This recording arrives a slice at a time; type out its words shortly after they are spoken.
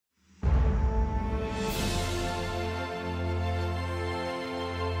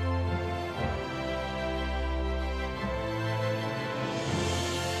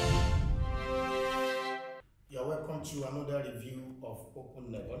welcome to another review of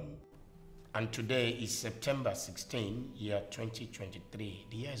Open Heaven. And today is September 16, year 2023.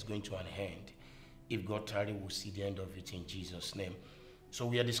 The year is going to an end. If God tarry, we'll see the end of it in Jesus' name. So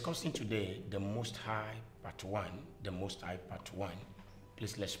we are discussing today the Most High Part 1. The Most High Part 1.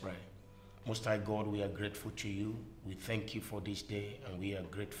 Please let's pray. Most High God, we are grateful to you. We thank you for this day, and we are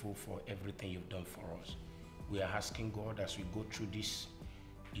grateful for everything you've done for us. We are asking God, as we go through this,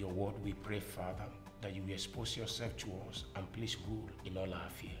 your word, we pray, Father, that you will expose yourself to us and please rule in all our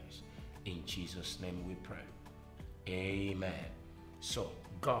affairs. In Jesus' name we pray. Amen. So,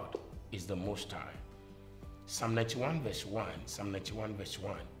 God is the Most High. Psalm 91 verse 1, Psalm 91 verse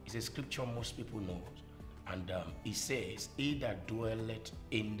 1 is a scripture most people know. And it says, he that dwelleth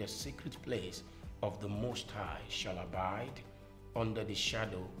in the secret place of the Most High shall abide under the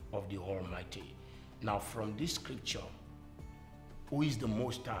shadow of the Almighty. Now from this scripture, who is the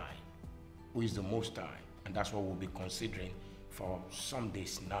Most High? Who is the Most High? And that's what we'll be considering for some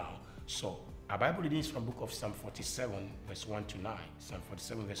days now. So our Bible reading is from the book of Psalm 47 verse 1 to 9. Psalm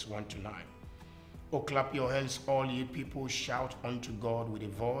 47 verse 1 to 9. Oh, clap your hands, all ye people, shout unto God with a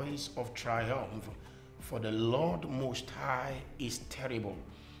voice of triumph. For the Lord Most High is terrible.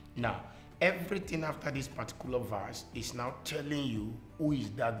 Now, everything after this particular verse is now telling you who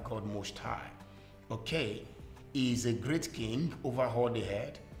is that God Most High. Okay, he is a great king over all the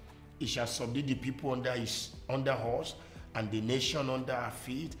earth. He shall subdue the people under us, and the nation under our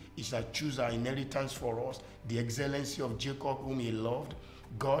feet. He shall choose our inheritance for us, the excellency of Jacob whom he loved.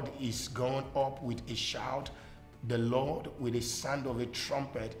 God is gone up with a shout, the Lord with the sound of a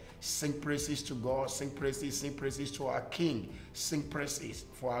trumpet. Sing praises to God, sing praises to our King. Sing praises,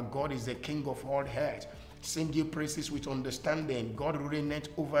 for our God is the King of all earth. Sing ye praises with understanding. God reigneth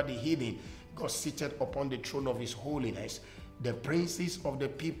over the heathen. God seated upon the throne of his holiness. The princes of the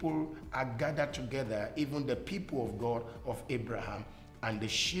people are gathered together, even the people of God of Abraham, and the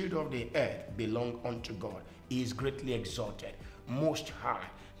shield of the earth belong unto God. He is greatly exalted, Most High.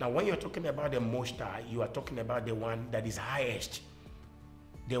 Now, when you're talking about the Most High, you are talking about the one that is highest.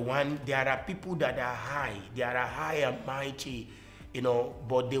 The one, there are people that are high, they are high and mighty,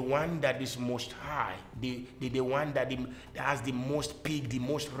 but the one that is most high, the one that has the most peak, the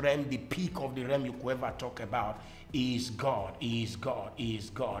most realm, the peak of the realm you could ever talk about, is God. He is God. He is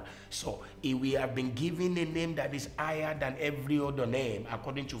God. So we have been given a name that is higher than every other name,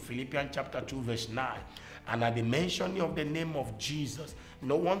 according to Philippians chapter 2 verse 9. And at the mentioning of the name of Jesus,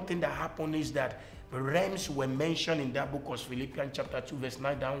 one thing that happened is that realms were mentioned in that book of Philippians chapter 2 verse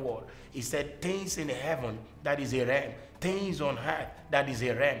 9 downward. He said things in heaven, that is a realm. Things on earth, that is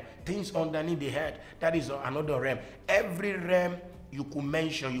a realm. Things underneath the earth, that is another realm. Every realm you could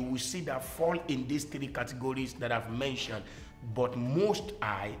mention, you will see that fall in these three categories that I've mentioned. But Most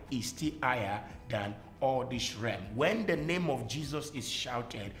High is still higher than all this realm. When the name of Jesus is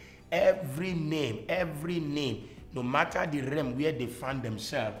shouted, every name, no matter the realm where they find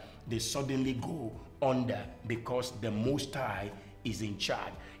themselves, they suddenly go under, because the Most High is in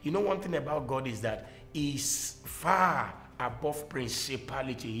charge. One thing about God is that he's far above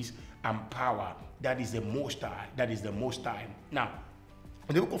principalities and power. That is the Most High. That is the Most High. Now,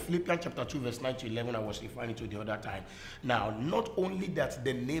 in the book of Philippians chapter 2 verse 9 to 11, I was referring to the other time. Now, not only that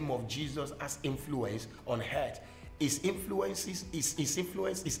the name of Jesus has influence on earth, his influence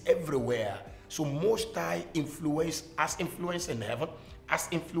is everywhere. So Most High has influence in heaven, has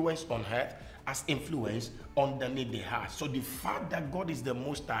influence on earth, has influence underneath the earth. So the fact that God is the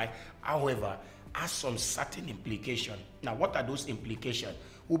Most High, however, has some certain implication. Now, what are those implications?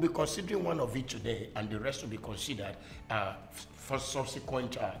 We'll be considering one of it today, and the rest will be considered for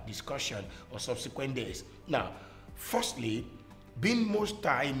subsequent discussion or subsequent days. Now, firstly, being Most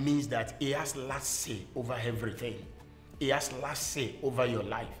High means that he has last say over everything. He has last say over your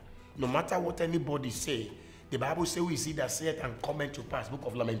life. No matter what anybody say, the Bible says, who is he that saith and cometh to pass? Book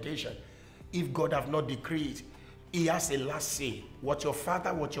of Lamentation. If God have not decreed, he has a last say. What your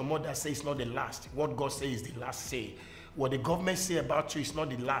father, what your mother say is not the last. What God says is the last say. What the government say about you is not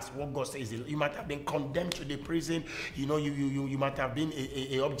the last. What God says is you might have been condemned to the prison. You might have been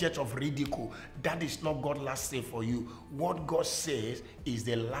a object of ridicule. That is not God's last say for you. What God says is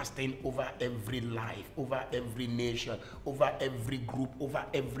the last thing over every life, over every nation, over every group, over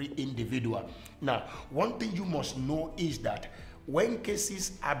every individual. Now, one thing you must know is that When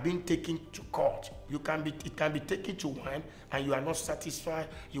cases are being taken to court, it can be taken to one, and you are not satisfied,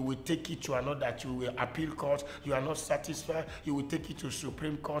 you will take it to another, you will appeal court, you are not satisfied, you will take it to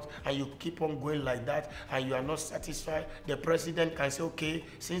Supreme Court, and you keep on going like that, and you are not satisfied. The president can say, okay,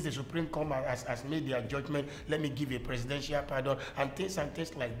 since the Supreme Court has made their judgment, let me give a presidential pardon, and things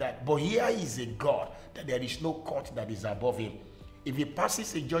like that. But here is a God that there is no court that is above him. If he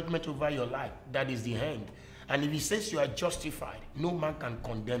passes a judgment over your life, that is the end. And if he says you are justified, no man can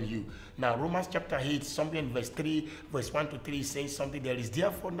condemn you. Now, Romans chapter 8, something in verse 3, verse 1 to 3 says something. There is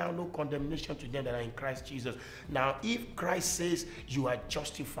therefore now no condemnation to them that are in Christ Jesus. Now, if Christ says you are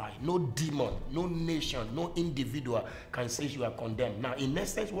justified, no demon, no nation, no individual can say you are condemned. Now, in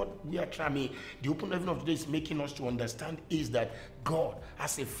essence, what we are trying, the open heaven of today is making us to understand is that God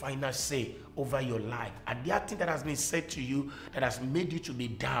has a final say over your life. And that thing that has been said to you that has made you to be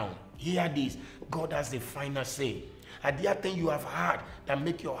down, hear this: God has the final say. And the other thing you have heard that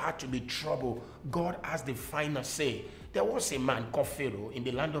make your heart to be troubled, God has the final say. There was a man called Pharaoh in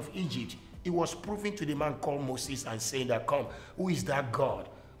the land of Egypt. He was proving to the man called Moses and saying that, come, who is that God?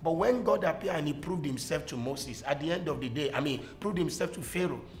 But when God appeared and he proved himself to Moses, at the end of the day, proved himself to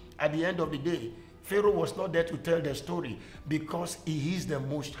Pharaoh, at the end of the day, Pharaoh was not there to tell the story because he is the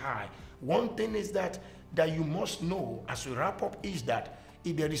Most High. One thing is that you must know as we wrap up is that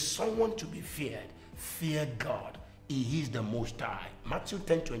if there is someone to be feared, fear God. He is the Most High. Matthew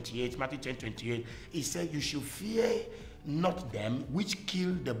 10:28, he said, you should fear not them which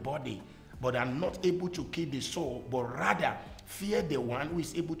kill the body, but are not able to kill the soul, but rather fear the one who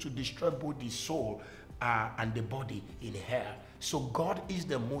is able to destroy both the soul and the body in hell. So God is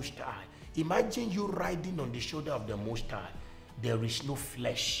the Most High. Imagine you riding on the shoulder of the Most High. There is no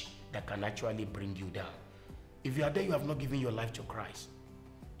flesh that can actually bring you down. If you are there, you have not given your life to Christ.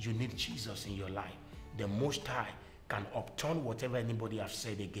 You need Jesus in your life. The Most High can upturn whatever anybody has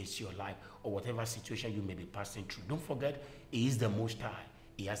said against your life or whatever situation you may be passing through. Don't forget, He is the Most High.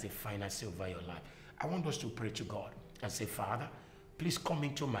 He has a final say over your life. I want us to pray to God and say, Father, please come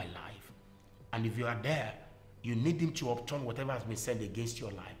into my life. And if you are there, you need Him to upturn whatever has been said against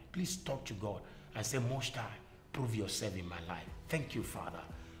your life. Please talk to God and say, Most High, prove yourself in my life. Thank you, Father.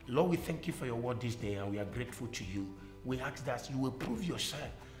 Lord, we thank you for your word this day, and we are grateful to you. We ask that you will prove yourself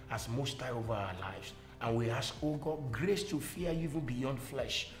as Most High over our lives. And we ask, oh God, grace to fear you even beyond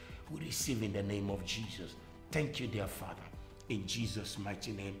flesh. We receive in the name of Jesus. Thank you, dear Father. In Jesus'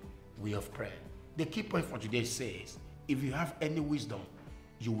 mighty name, we have prayed. The key point for today says, if you have any wisdom,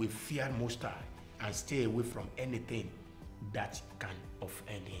 you will fear Most High and stay away from anything that can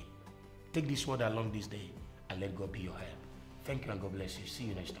offend Him. Take this word along this day and let God be your help. Thank you and God bless you. See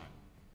you next time.